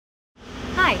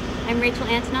I'm Rachel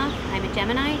Antonoff, I'm a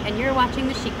Gemini, and you're watching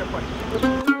The Chic Report.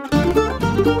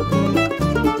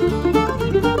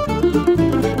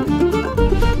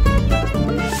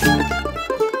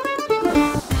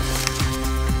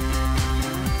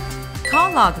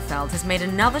 Karl Lagerfeld has made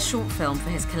another short film for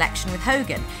his collection with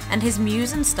Hogan, and his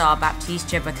muse and star Baptiste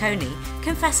Giabacconi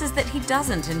confesses that he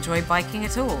doesn't enjoy biking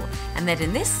at all, and that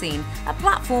in this scene, a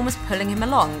platform is pulling him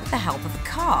along with the help of a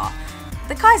car.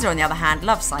 The Kaiser, on the other hand,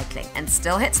 loves cycling and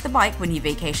still hits the bike when he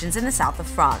vacations in the south of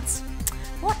France.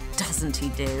 What doesn't he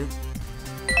do?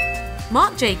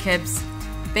 Marc Jacobs,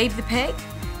 Babe the Pig?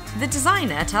 The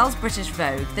designer tells British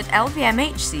Vogue that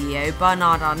LVMH CEO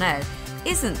Bernard Arnault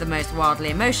isn't the most wildly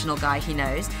emotional guy he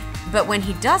knows, but when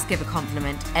he does give a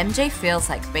compliment, MJ feels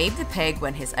like Babe the Pig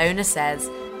when his owner says,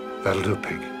 "That'll do,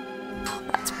 pig."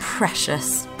 That's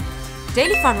precious.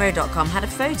 DailyFrontRow.com had a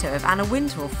photo of Anna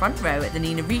Wintour front row at the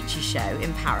Nina Ricci show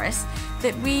in Paris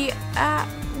that we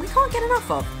can't get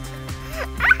enough of.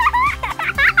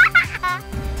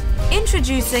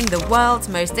 Introducing the world's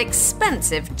most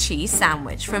expensive cheese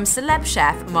sandwich from celeb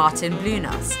chef Martin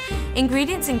Blunas.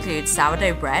 Ingredients include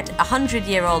sourdough bread,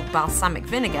 100-year-old balsamic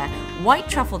vinegar, white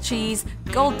truffle cheese,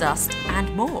 gold dust,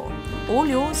 and more. All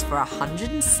yours for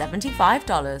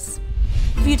 $175.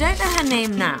 If you don't know her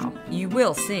name now, you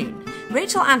will soon.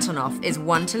 Rachel Antonoff is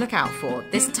one to look out for.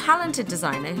 This talented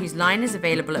designer, whose line is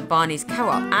available at Barney's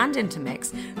Co-op and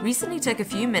Intermix, recently took a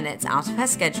few minutes out of her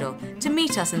schedule to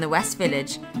meet us in the West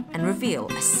Village and reveal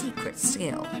a secret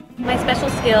skill. My special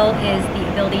skill is the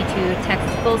ability to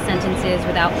text full sentences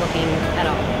without looking at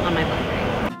all on my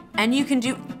BlackBerry. And you can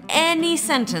do any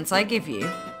sentence I give you?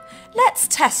 Let's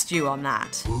test you on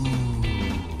that.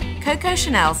 Coco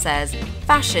Chanel says,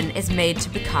 fashion is made to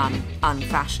become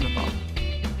unfashionable.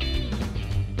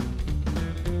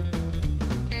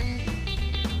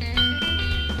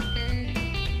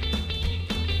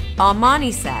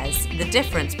 Armani says, the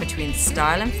difference between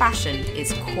style and fashion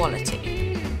is quality.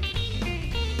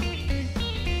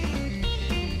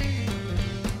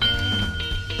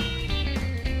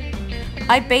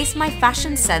 I base my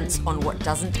fashion sense on what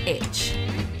doesn't itch.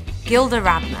 Gilda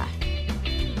Radner.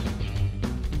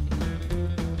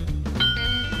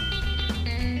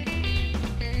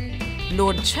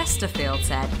 Lord Chesterfield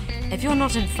said, if you're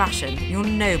not in fashion, you're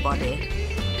nobody.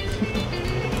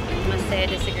 I must say I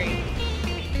disagree.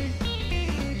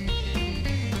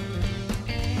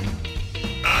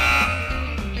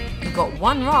 You got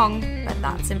one wrong, but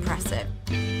that's impressive.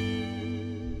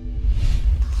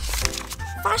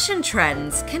 Fashion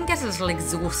trends can get a little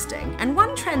exhausting, and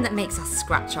one trend that makes us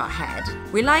scratch our head.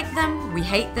 We like them, we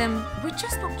hate them, we're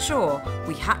just not sure.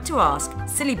 We had to ask,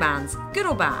 Silly Bandz, good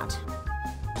or bad?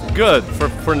 Good,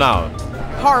 for now.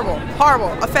 Horrible,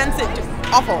 horrible, offensive,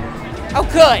 awful. Oh,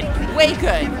 good, way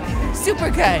good, super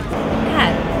good.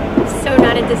 Bad. So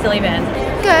not into Silly Bandz.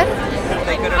 Good.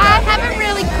 I haven't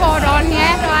really caught on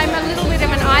yet. I'm a little bit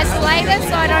of an isolator,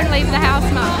 so I don't leave the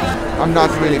house much. I'm not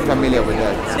really familiar with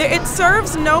that. It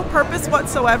serves no purpose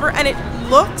whatsoever, and it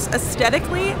looks,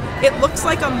 aesthetically, it looks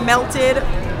like a melted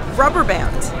rubber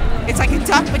band. It's like a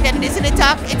duck, but then it isn't a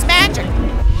duck, it's magic.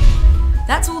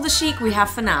 That's all the chic we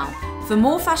have for now. For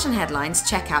more fashion headlines,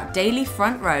 check out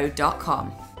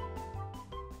dailyfrontrow.com.